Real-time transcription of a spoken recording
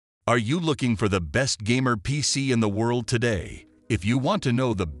Are you looking for the best gamer PC in the world today? If you want to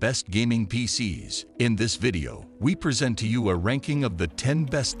know the best gaming PCs, in this video, we present to you a ranking of the 10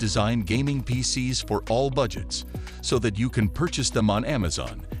 best designed gaming PCs for all budgets, so that you can purchase them on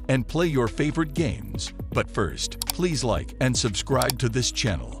Amazon and play your favorite games. But first, please like and subscribe to this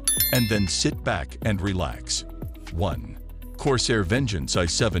channel, and then sit back and relax. 1. Corsair Vengeance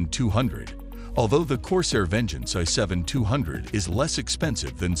i7-200. Although the Corsair Vengeance i7-200 is less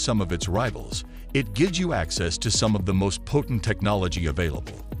expensive than some of its rivals, it gives you access to some of the most potent technology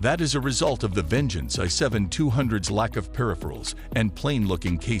available. That is a result of the Vengeance i7-200's lack of peripherals and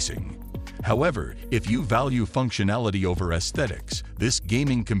plain-looking casing. However, if you value functionality over aesthetics, this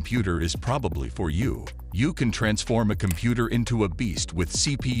gaming computer is probably for you. You can transform a computer into a beast with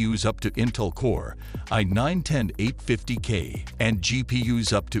CPUs up to Intel Core i9-10850K and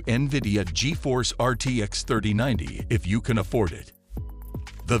GPUs up to Nvidia GeForce RTX 3090 if you can afford it.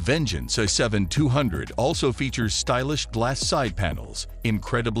 The Vengeance i7-200 also features stylish glass side panels,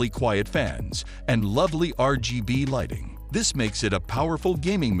 incredibly quiet fans, and lovely RGB lighting. This makes it a powerful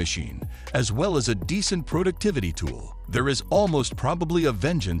gaming machine, as well as a decent productivity tool. There is almost probably a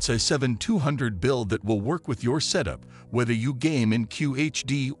Vengeance i7-200 build that will work with your setup, whether you game in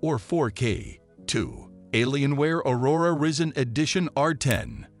QHD or 4K. 2. Alienware Aurora Ryzen Edition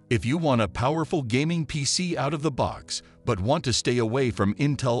R10. If you want a powerful gaming PC out of the box, but want to stay away from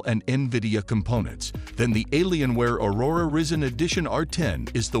Intel and Nvidia components, then the Alienware Aurora Ryzen Edition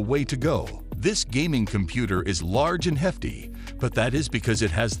R10 is the way to go. This gaming computer is large and hefty, but that is because it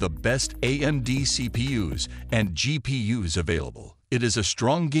has the best AMD CPUs and GPUs available. It is a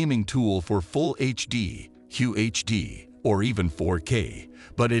strong gaming tool for Full HD, QHD, or even 4K,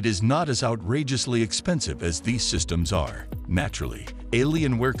 but it is not as outrageously expensive as these systems are. Naturally,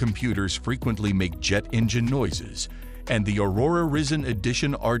 Alienware computers frequently make jet engine noises, and the Aurora Ryzen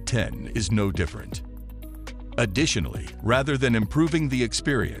Edition R10 is no different. Additionally, rather than improving the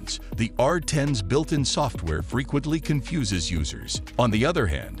experience, the R10's built-in software frequently confuses users. On the other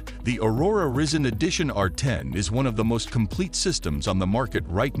hand, the Aurora Ryzen Edition R10 is one of the most complete systems on the market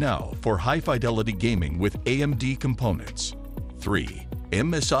right now for high-fidelity gaming with AMD components. 3.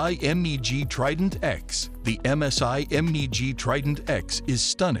 MSI MEG Trident X. The MSI MEG Trident X is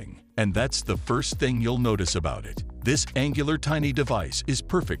stunning, and that's the first thing you'll notice about it. This angular tiny device is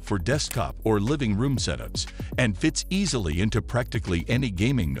perfect for desktop or living room setups and fits easily into practically any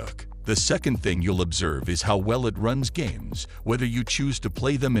gaming nook. The second thing you'll observe is how well it runs games, whether you choose to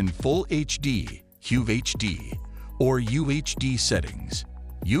play them in Full HD, QHD, or UHD settings.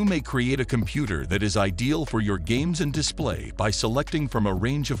 You may create a computer that is ideal for your games and display by selecting from a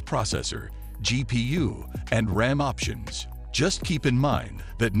range of processor, GPU, and RAM options. Just keep in mind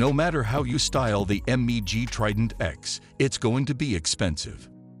that no matter how you style the MEG Trident X, it's going to be expensive.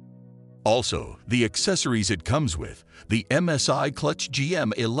 Also, the accessories it comes with, the MSI Clutch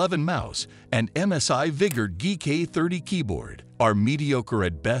GM11 mouse and MSI Vigor GK30 keyboard, are mediocre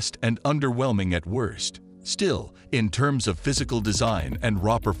at best and underwhelming at worst. Still, in terms of physical design and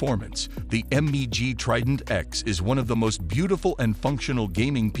raw performance, the MEG Trident X is one of the most beautiful and functional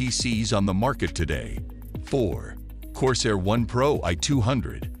gaming PCs on the market today. 4. Corsair One Pro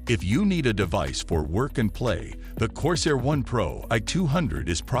i200. If you need a device for work and play, the Corsair One Pro i200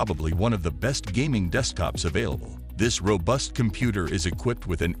 is probably one of the best gaming desktops available. This robust computer is equipped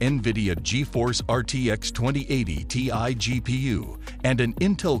with an Nvidia GeForce RTX 2080 Ti GPU and an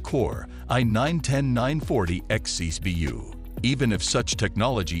Intel Core i9-10940X CPU. Even if such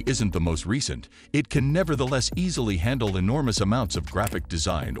technology isn't the most recent, it can nevertheless easily handle enormous amounts of graphic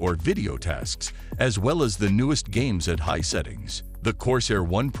design or video tasks, as well as the newest games at high settings. The Corsair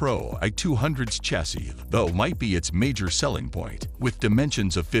One Pro i200's chassis, though, might be its major selling point. With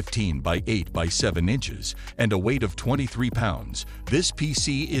dimensions of 15 by 8 by 7 inches and a weight of 23 pounds, this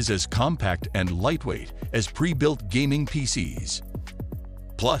PC is as compact and lightweight as pre-built gaming PCs.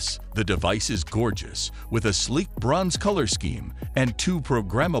 Plus, the device is gorgeous, with a sleek bronze color scheme and 2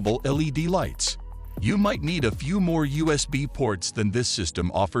 programmable LED lights. You might need a few more USB ports than this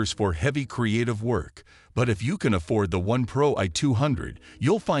system offers for heavy creative work, but if you can afford the One Pro i200,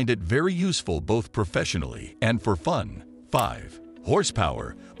 you'll find it very useful both professionally and for fun. 5.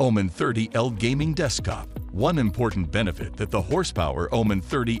 Horsepower Omen 30L Gaming Desktop. One important benefit that the Horsepower Omen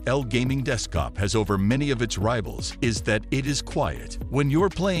 30L Gaming Desktop has over many of its rivals is that it is quiet. When you're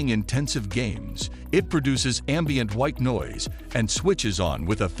playing intensive games, it produces ambient white noise and switches on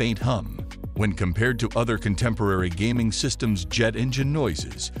with a faint hum. When compared to other contemporary gaming systems' jet engine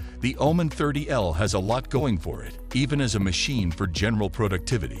noises, the Omen 30L has a lot going for it, even as a machine for general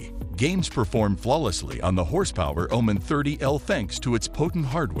productivity. Games perform flawlessly on the horsepower Omen 30L thanks to its potent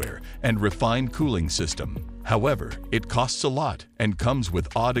hardware and refined cooling system. However, it costs a lot and comes with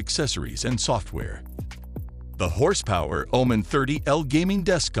odd accessories and software. The horsepower Omen 30L gaming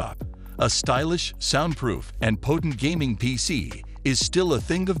desktop, a stylish, soundproof, and potent gaming PC, is still a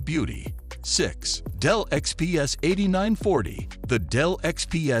thing of beauty. 6. Dell XPS 8940. The Dell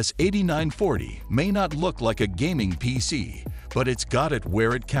XPS 8940 may not look like a gaming PC, but it's got it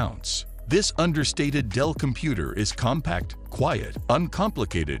where it counts. This understated Dell computer is compact, quiet,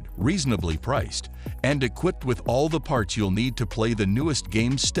 uncomplicated, reasonably priced, and equipped with all the parts you'll need to play the newest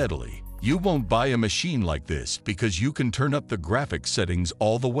games steadily. You won't buy a machine like this because you can turn up the graphics settings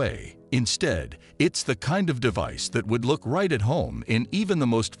all the way. Instead, it's the kind of device that would look right at home in even the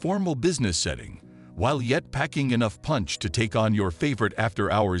most formal business setting, while yet packing enough punch to take on your favorite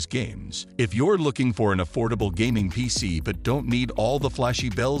after-hours games. If you're looking for an affordable gaming PC but don't need all the flashy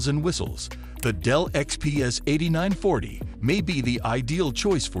bells and whistles, the Dell XPS 8940 may be the ideal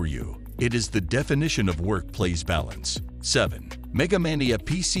choice for you. It is the definition of work-plays balance. 7. Megamania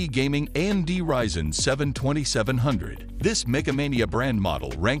PC Gaming AMD Ryzen 7 2700. This Megamania brand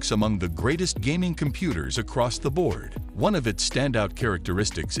model ranks among the greatest gaming computers across the board. One of its standout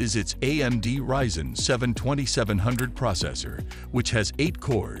characteristics is its AMD Ryzen 7 2700 processor, which has 8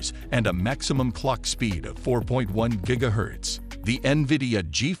 cores and a maximum clock speed of 4.1 GHz. The Nvidia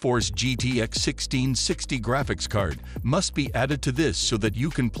GeForce GTX 1660 graphics card must be added to this so that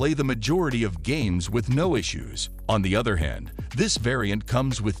you can play the majority of games with no issues. On the other hand, this variant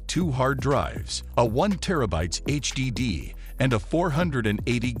comes with 2 hard drives, a 1 TB HDD, and a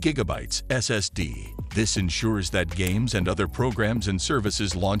 480 GB SSD. This ensures that games and other programs and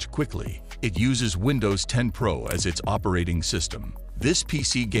services launch quickly. It uses Windows 10 Pro as its operating system. This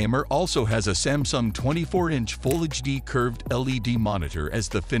PC gamer also has a Samsung 24-inch Full HD curved LED monitor as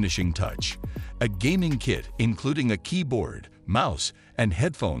the finishing touch. A gaming kit, including a keyboard, mouse, and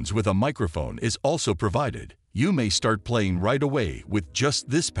headphones with a microphone, is also provided. You may start playing right away with just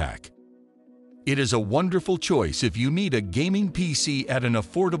this pack. It is a wonderful choice if you need a gaming PC at an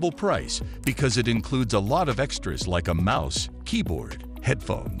affordable price because it includes a lot of extras like a mouse, keyboard,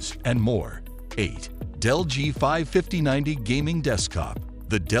 headphones, and more. 8. Dell G55090 Gaming Desktop.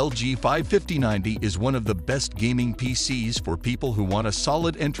 The Dell G55090 is one of the best gaming PCs for people who want a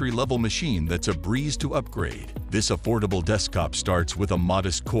solid entry-level machine that's a breeze to upgrade. This affordable desktop starts with a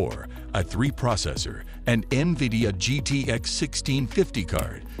modest core, a 3-processor, and Nvidia GTX 1650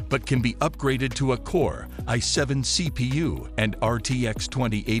 card, but can be upgraded to a Core i7 CPU and RTX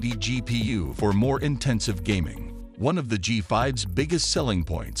 2080 GPU for more intensive gaming. One of the G5's biggest selling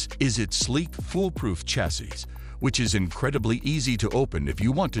points is its sleek, foolproof chassis, which is incredibly easy to open if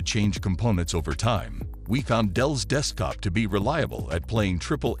you want to change components over time. We found Dell's desktop to be reliable at playing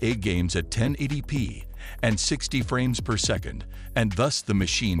AAA games at 1080p and 60 frames per second, and thus the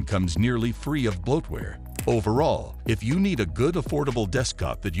machine comes nearly free of bloatware. Overall, if you need a good, affordable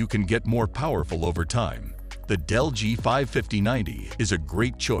desktop that you can get more powerful over time, the Dell G55090 is a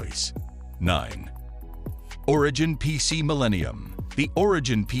great choice. 9. Origin PC Millennium. The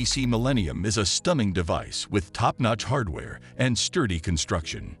Origin PC Millennium is a stunning device with top-notch hardware and sturdy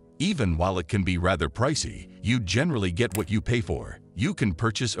construction. Even while it can be rather pricey, you generally get what you pay for. You can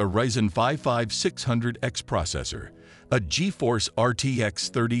purchase a Ryzen 5 5600X processor, a GeForce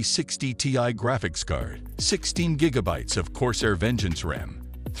RTX 3060 Ti graphics card, 16 GB of Corsair Vengeance RAM,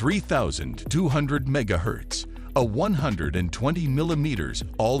 3200 MHz, a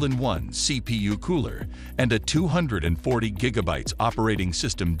 120mm all-in-one CPU cooler, and a 240 GB operating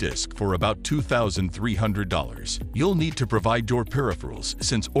system disk for about $2,300. You'll need to provide your peripherals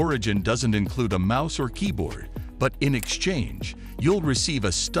since Origin doesn't include a mouse or keyboard, but in exchange, you'll receive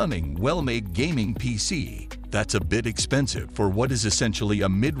a stunning, well-made gaming PC. That's a bit expensive for what is essentially a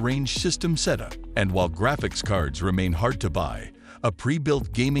mid-range system setup, and while graphics cards remain hard to buy, a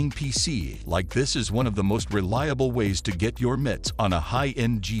pre-built gaming PC like this is one of the most reliable ways to get your mitts on a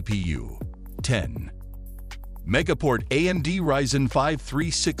high-end GPU. 10. Megaport AMD Ryzen 5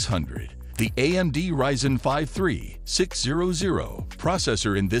 3600. The AMD Ryzen 5 3600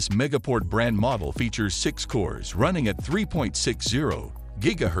 processor in this Megaport brand model features 6 cores running at 3.60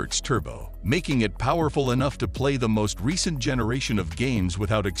 GHz turbo, making it powerful enough to play the most recent generation of games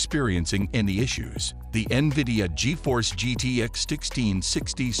without experiencing any issues. The Nvidia GeForce GTX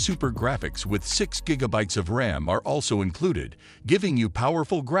 1660 Super graphics with 6 GB of RAM are also included, giving you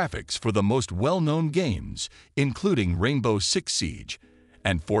powerful graphics for the most well-known games, including Rainbow Six Siege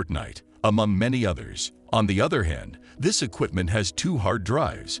and Fortnite, among many others. On the other hand, this equipment has 2 hard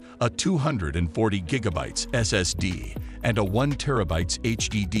drives, a 240 GB SSD, and a 1 TB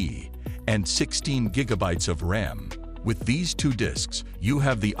HDD, and 16 GB of RAM. With these 2 disks, you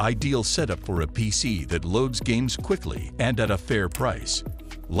have the ideal setup for a PC that loads games quickly and at a fair price.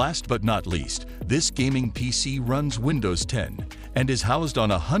 Last but not least, this gaming PC runs Windows 10 and is housed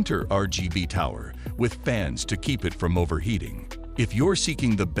on a Hunter RGB tower with fans to keep it from overheating. If you're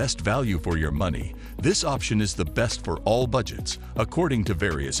seeking the best value for your money, this option is the best for all budgets, according to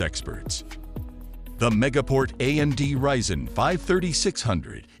various experts. The Megaport AMD Ryzen 5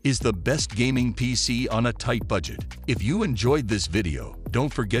 3600 is the best gaming PC on a tight budget. If you enjoyed this video,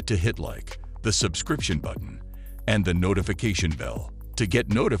 don't forget to hit like, the subscription button, and the notification bell to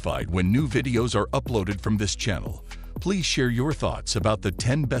get notified when new videos are uploaded from this channel. Please share your thoughts about the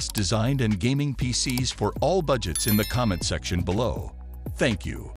 10 best designed and gaming PCs for all budgets in the comment section below. Thank you.